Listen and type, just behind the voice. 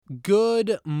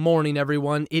Good morning,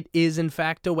 everyone. It is, in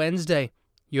fact, a Wednesday.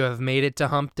 You have made it to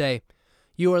Hump Day.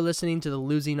 You are listening to the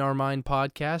Losing Our Mind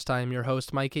podcast. I am your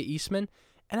host, Micah Eastman,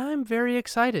 and I'm very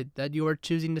excited that you are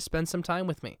choosing to spend some time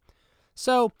with me.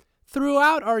 So,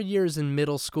 throughout our years in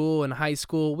middle school and high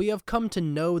school, we have come to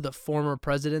know the former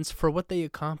presidents for what they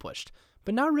accomplished,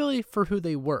 but not really for who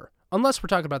they were, unless we're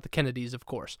talking about the Kennedys, of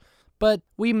course. But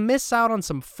we miss out on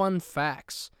some fun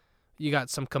facts. You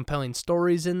got some compelling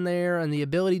stories in there and the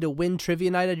ability to win trivia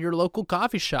night at your local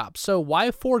coffee shop. So why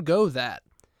forego that?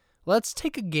 Let's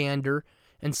take a gander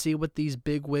and see what these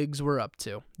big wigs were up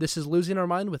to. This is Losing Our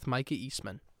Mind with Micah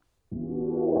Eastman.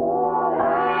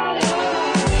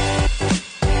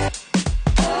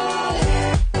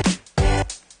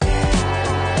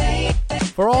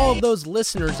 For all of those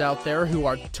listeners out there who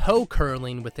are toe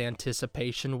curling with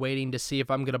anticipation, waiting to see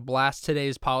if I'm going to blast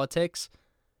today's politics,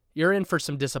 you're in for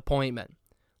some disappointment.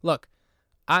 Look,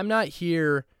 I'm not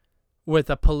here with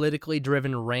a politically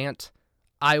driven rant.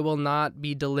 I will not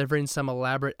be delivering some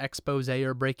elaborate expose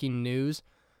or breaking news.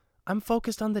 I'm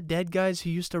focused on the dead guys who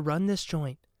used to run this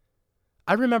joint.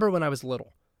 I remember when I was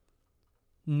little,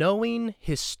 knowing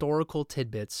historical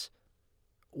tidbits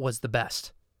was the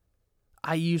best.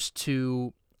 I used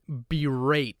to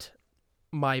berate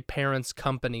my parents'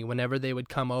 company whenever they would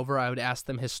come over. I would ask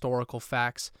them historical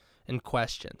facts and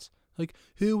questions. Like,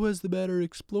 who was the better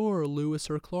explorer,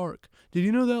 Lewis or Clark? Did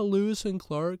you know that Lewis and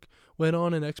Clark went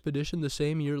on an expedition the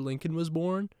same year Lincoln was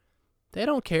born? They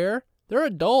don't care. They're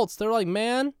adults. They're like,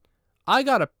 man, I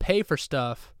gotta pay for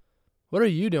stuff. What are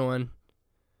you doing?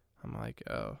 I'm like,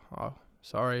 oh,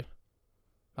 sorry.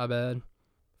 My bad.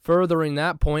 Furthering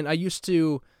that point, I used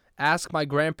to ask my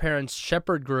grandparents'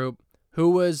 shepherd group who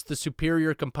was the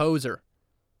superior composer.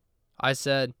 I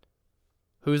said,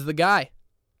 who's the guy?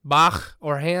 Bach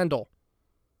or Handel?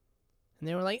 And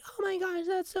they were like, oh my gosh,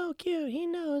 that's so cute. He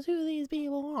knows who these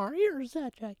people are. You're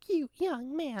such a cute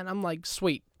young man. I'm like,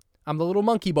 sweet. I'm the little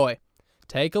monkey boy.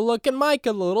 Take a look at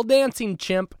Micah, the little dancing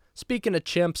chimp. Speaking of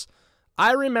chimps,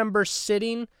 I remember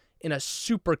sitting in a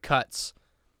Supercuts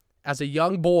as a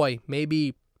young boy,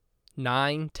 maybe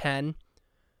 9, 10,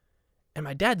 and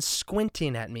my dad's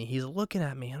squinting at me. He's looking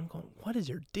at me. I'm going, what is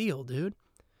your deal, dude?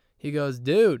 He goes,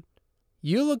 dude,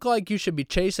 you look like you should be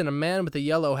chasing a man with a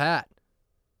yellow hat.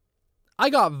 I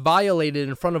got violated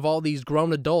in front of all these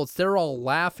grown adults. They're all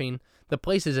laughing. The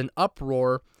place is in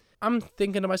uproar. I'm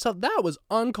thinking to myself, that was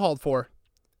uncalled for.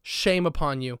 Shame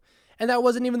upon you. And that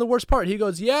wasn't even the worst part. He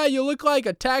goes, yeah, you look like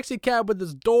a taxi cab with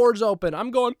its doors open. I'm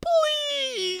going,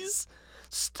 please,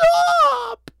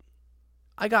 stop.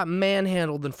 I got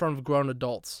manhandled in front of grown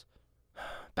adults.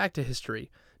 Back to history.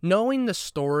 Knowing the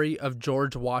story of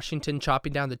George Washington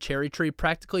chopping down the cherry tree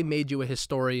practically made you a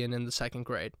historian in the second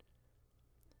grade.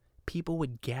 People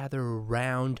would gather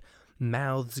around,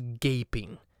 mouths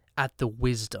gaping at the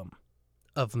wisdom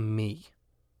of me.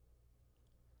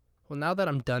 Well, now that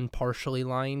I'm done partially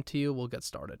lying to you, we'll get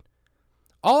started.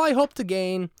 All I hope to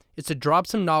gain is to drop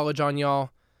some knowledge on y'all,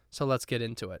 so let's get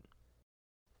into it.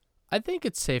 I think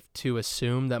it's safe to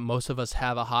assume that most of us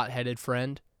have a hot-headed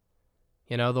friend.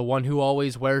 You know, the one who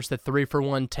always wears the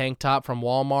 3-for-1 tank top from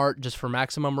Walmart just for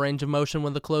maximum range of motion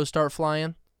when the clothes start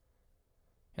flying.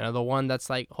 You know, the one that's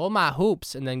like, hold my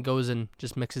hoops, and then goes and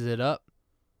just mixes it up.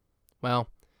 Well,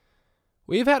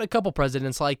 we've had a couple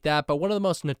presidents like that, but one of the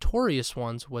most notorious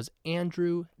ones was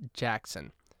Andrew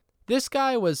Jackson. This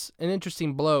guy was an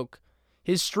interesting bloke.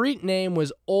 His street name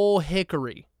was Ol'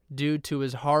 Hickory due to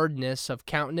his hardness of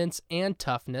countenance and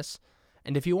toughness,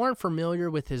 and if you aren't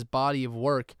familiar with his body of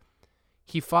work,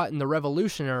 he fought in the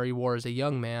Revolutionary War as a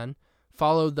young man,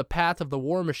 followed the path of the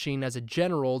war machine as a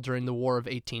general during the War of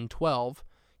 1812.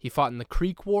 He fought in the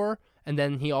Creek War, and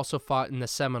then he also fought in the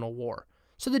Seminole War.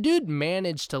 So the dude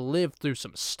managed to live through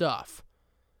some stuff.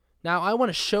 Now, I want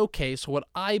to showcase what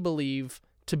I believe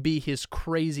to be his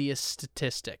craziest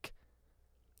statistic.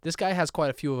 This guy has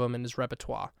quite a few of them in his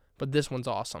repertoire, but this one's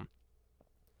awesome.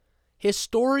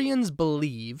 Historians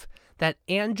believe that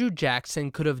Andrew Jackson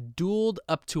could have dueled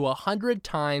up to 100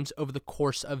 times over the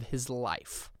course of his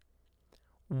life.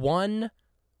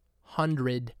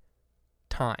 100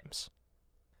 times.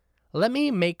 Let me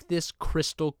make this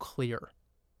crystal clear.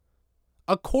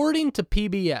 According to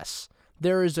PBS,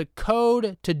 there is a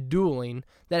code to dueling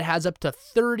that has up to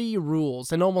 30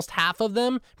 rules, and almost half of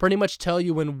them pretty much tell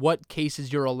you in what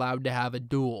cases you're allowed to have a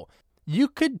duel. You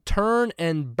could turn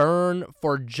and burn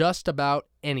for just about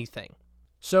anything.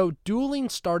 So dueling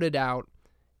started out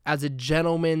as a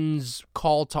gentleman's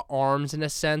call to arms in a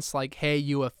sense, like, hey,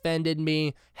 you offended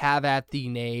me, have at thee,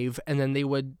 knave, and then they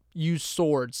would use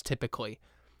swords typically.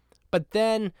 But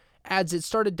then, as it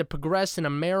started to progress in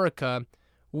America,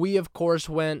 we of course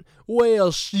went,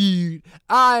 well, shoot,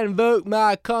 I invoke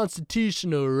my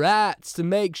constitutional rights to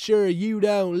make sure you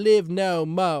don't live no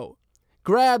more.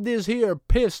 Grab this here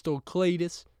pistol,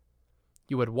 Cletus.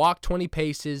 You would walk 20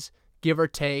 paces, give or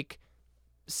take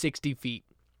 60 feet.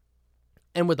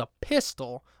 And with a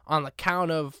pistol, on the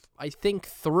count of, I think,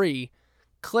 3,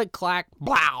 click, clack,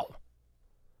 blow.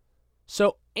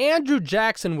 So Andrew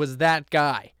Jackson was that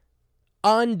guy.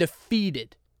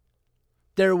 Undefeated.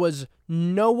 There was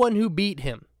no one who beat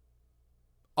him.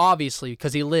 Obviously,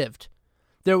 because he lived.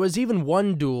 There was even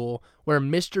one duel where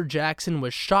Mr. Jackson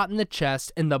was shot in the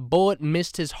chest and the bullet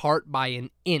missed his heart by an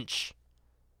inch.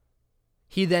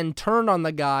 He then turned on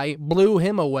the guy, blew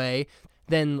him away,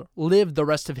 then lived the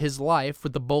rest of his life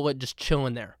with the bullet just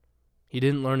chilling there. He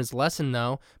didn't learn his lesson,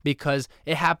 though, because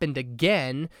it happened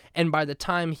again, and by the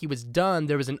time he was done,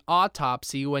 there was an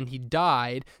autopsy when he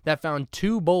died that found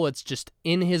 2 bullets just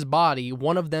in his body.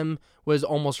 One of them was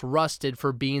almost rusted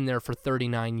for being there for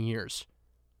 39 years.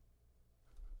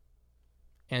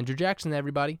 Andrew Jackson,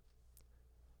 everybody.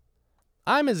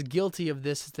 I'm as guilty of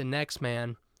this as the next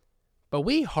man, but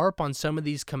we harp on some of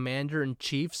these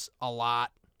commander-in-chiefs a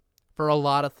lot, for a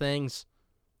lot of things.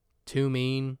 Too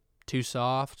mean, too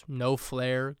soft, no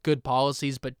flair, good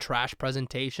policies but trash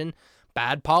presentation,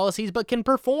 bad policies but can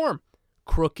perform,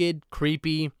 crooked,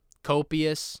 creepy,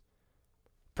 copious,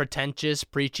 pretentious,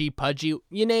 preachy, pudgy,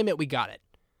 you name it, we got it.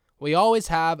 We always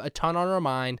have a ton on our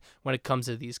mind when it comes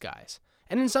to these guys,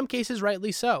 and in some cases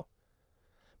rightly so.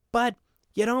 But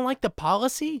you don't like the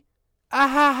policy? Ah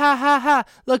ha ha ha ha,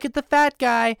 look at the fat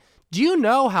guy. Do you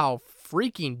know how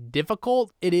freaking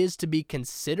difficult it is to be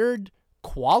considered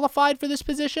qualified for this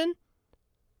position?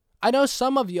 I know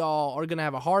some of y'all are going to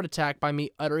have a heart attack by me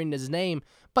uttering his name,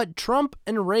 but Trump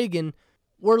and Reagan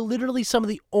were literally some of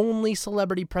the only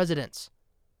celebrity presidents.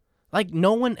 Like,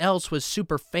 no one else was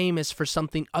super famous for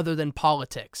something other than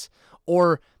politics,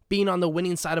 or being on the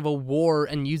winning side of a war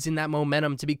and using that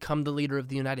momentum to become the leader of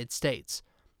the United States.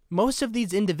 Most of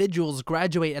these individuals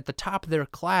graduate at the top of their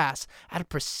class at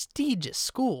prestigious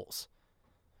schools.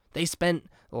 They spent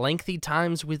lengthy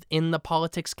times within the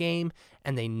politics game,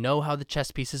 and they know how the chess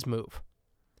pieces move.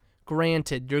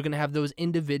 Granted, you're going to have those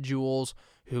individuals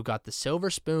who got the silver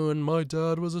spoon, my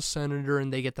dad was a senator,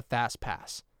 and they get the fast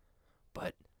pass.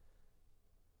 But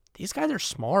these guys are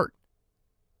smart.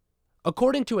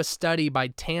 According to a study by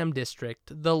TAM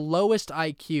District, the lowest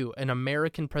IQ in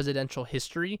American presidential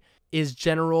history is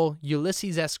General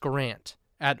Ulysses S. Grant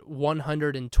at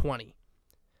 120.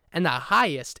 And the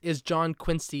highest is John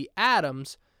Quincy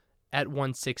Adams at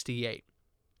 168.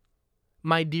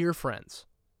 My dear friends,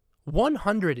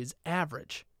 100 is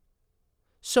average.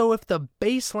 So if the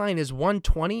baseline is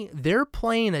 120, they're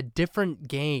playing a different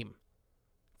game.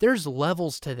 There's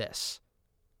levels to this.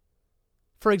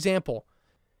 For example,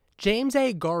 James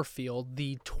A. Garfield,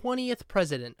 the 20th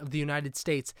president of the United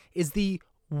States, is the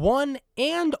one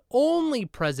and only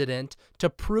president to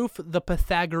prove the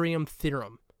Pythagorean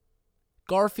theorem.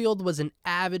 Garfield was an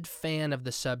avid fan of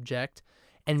the subject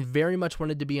and very much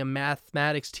wanted to be a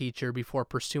mathematics teacher before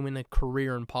pursuing a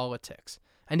career in politics.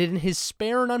 And in his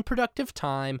spare and unproductive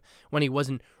time, when he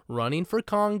wasn't running for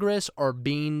Congress or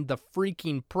being the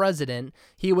freaking president,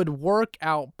 he would work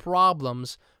out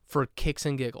problems for kicks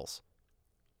and giggles.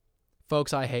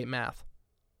 Folks, I hate math.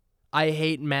 I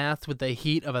hate math with the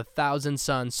heat of 1,000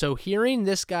 suns, so hearing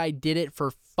this guy did it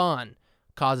for fun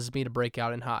causes me to break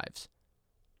out in hives.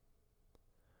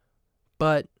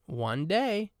 But one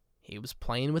day, he was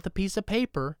playing with a piece of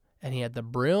paper, and he had the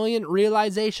brilliant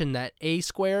realization that a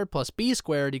squared plus b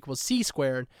squared equals c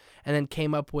squared, and then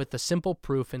came up with a simple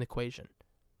proof and equation.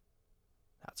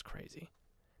 That's crazy.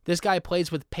 This guy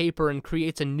plays with paper and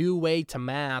creates a new way to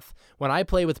math. When I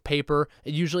play with paper,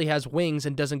 it usually has wings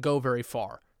and doesn't go very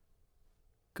far.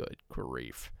 Good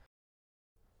grief.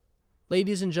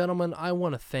 Ladies and gentlemen, I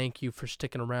want to thank you for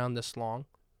sticking around this long.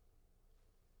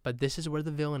 But this is where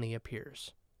the villainy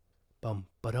appears. Bum,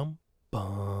 ba-dum,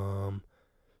 bum.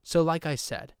 So like I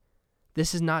said,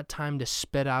 this is not time to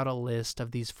spit out a list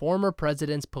of these former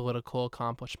presidents' political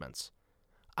accomplishments.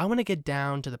 I want to get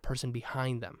down to the person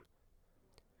behind them.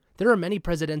 There are many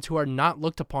presidents who are not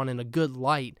looked upon in a good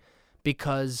light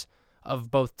because of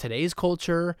both today's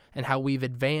culture and how we've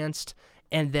advanced,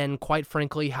 and then, quite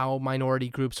frankly, how minority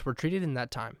groups were treated in that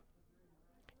time.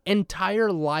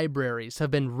 Entire libraries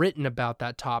have been written about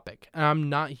that topic, and I'm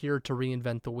not here to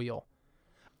reinvent the wheel.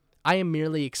 I am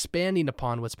merely expanding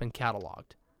upon what's been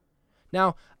cataloged.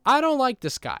 Now, I don't like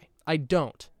this guy. I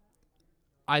don't.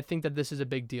 I think that this is a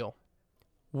big deal.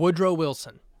 Woodrow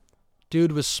Wilson.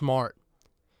 Dude was smart.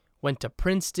 Went to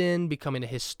Princeton, becoming a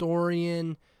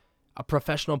historian, a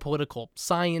professional political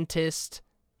scientist.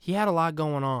 He had a lot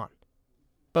going on.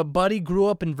 But Buddy grew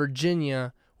up in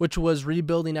Virginia, which was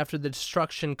rebuilding after the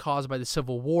destruction caused by the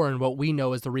Civil War in what we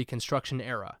know as the Reconstruction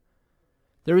era.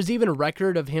 There is even a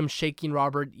record of him shaking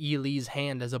Robert E. Lee's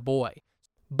hand as a boy.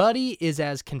 Buddy is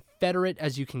as Confederate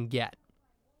as you can get.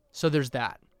 So there's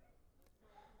that.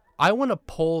 I want to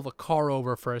pull the car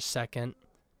over for a second,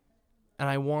 and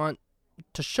I want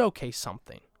to showcase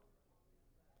something.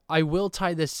 I will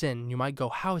tie this in. You might go,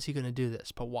 how is he going to do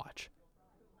this? But watch.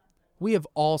 We have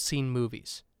all seen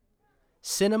movies.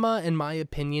 Cinema, in my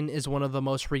opinion, is one of the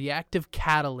most reactive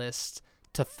catalysts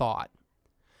to thought.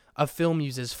 A film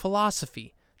uses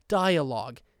philosophy,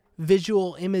 dialogue,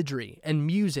 visual imagery, and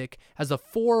music as the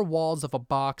four walls of a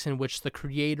box in which the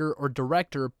creator or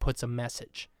director puts a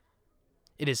message.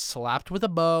 It is slapped with a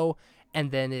bow,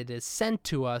 and then it is sent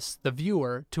to us, the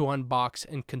viewer, to unbox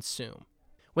and consume.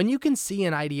 When you can see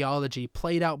an ideology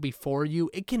played out before you,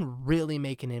 it can really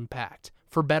make an impact,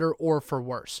 for better or for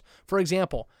worse. For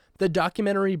example, the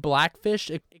documentary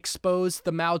Blackfish exposed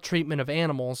the maltreatment of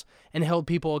animals and held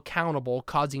people accountable,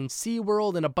 causing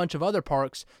SeaWorld and a bunch of other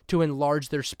parks to enlarge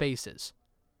their spaces.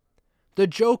 The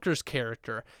Joker's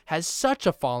character has such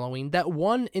a following that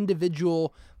one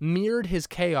individual mirrored his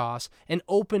chaos and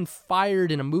opened fire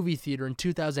in a movie theater in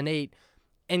 2008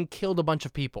 and killed a bunch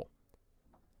of people.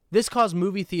 This caused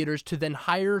movie theaters to then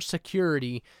hire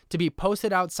security to be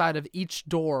posted outside of each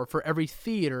door for every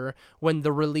theater when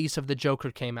the release of the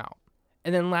Joker came out.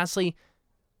 And then lastly,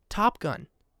 Top Gun.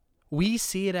 We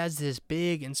see it as this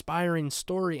big, inspiring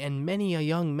story, and many a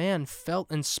young man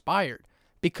felt inspired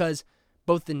because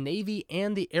both the Navy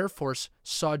and the Air Force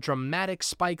saw dramatic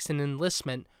spikes in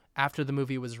enlistment after the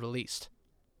movie was released.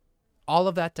 All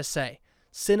of that to say,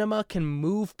 cinema can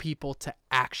move people to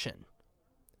action,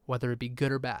 whether it be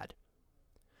good or bad.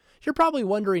 You're probably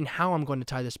wondering how I'm going to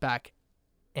tie this back,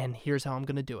 and here's how I'm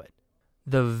going to do it.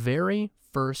 The very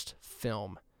first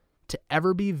film to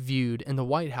ever be viewed in the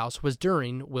White House was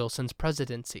during Wilson's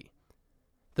presidency.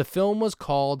 The film was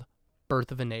called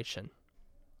Birth of a Nation.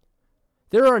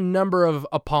 There are a number of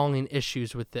appalling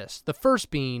issues with this. The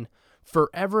first being,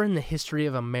 forever in the history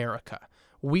of America,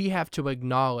 we have to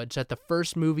acknowledge that the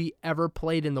first movie ever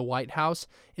played in the White House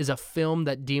is a film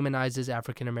that demonizes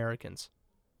African Americans.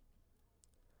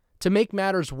 To make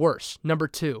matters worse, number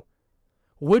 2,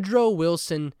 Woodrow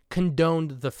Wilson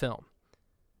condoned the film.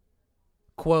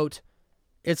 Quote,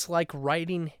 "It's like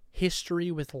writing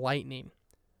history with lightning.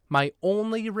 My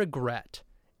only regret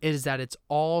is that it's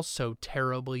all so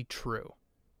terribly true."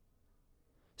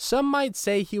 Some might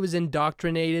say he was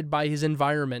indoctrinated by his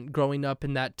environment growing up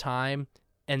in that time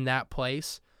and that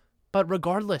place, but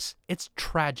regardless, it's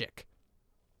tragic.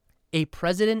 A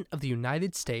president of the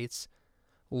United States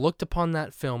looked upon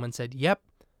that film and said, yep,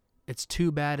 it's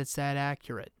too bad it's that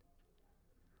accurate.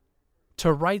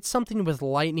 To write something with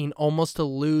lightning almost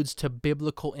alludes to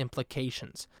biblical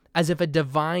implications, as if a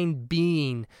divine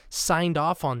being signed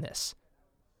off on this.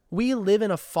 We live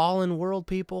in a fallen world,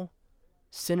 people.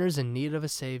 Sinners in need of a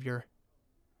savior.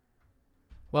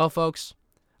 Well, folks,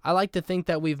 I like to think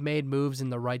that we've made moves in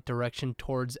the right direction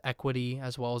towards equity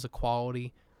as well as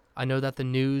equality. I know that the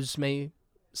news may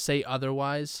say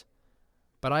otherwise,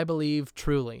 but I believe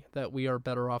truly that we are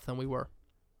better off than we were.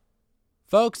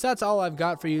 Folks, that's all I've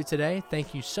got for you today.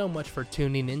 Thank you so much for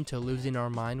tuning in to Losing Our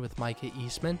Mind with Micah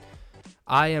Eastman.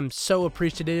 I am so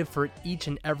appreciative for each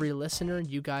and every listener.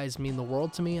 You guys mean the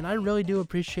world to me, and I really do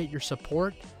appreciate your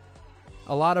support.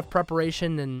 A lot of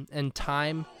preparation and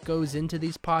time goes into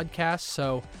these podcasts,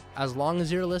 so as long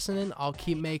as you're listening, I'll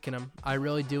keep making them. I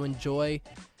really do enjoy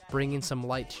bringing some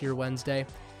light to your Wednesday.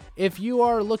 If you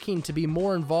are looking to be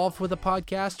more involved with a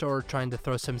podcast or trying to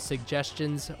throw some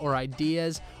suggestions or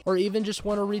ideas, or even just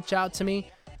want to reach out to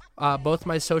me, both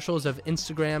my socials of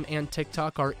Instagram and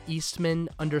TikTok are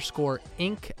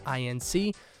Eastman_Inc.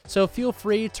 INC. So feel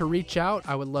free to reach out.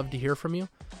 I would love to hear from you.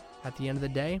 At the end of the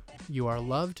day, you are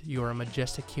loved. You are a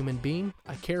majestic human being.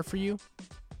 I care for you.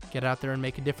 Get out there and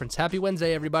make a difference. Happy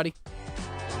Wednesday, everybody.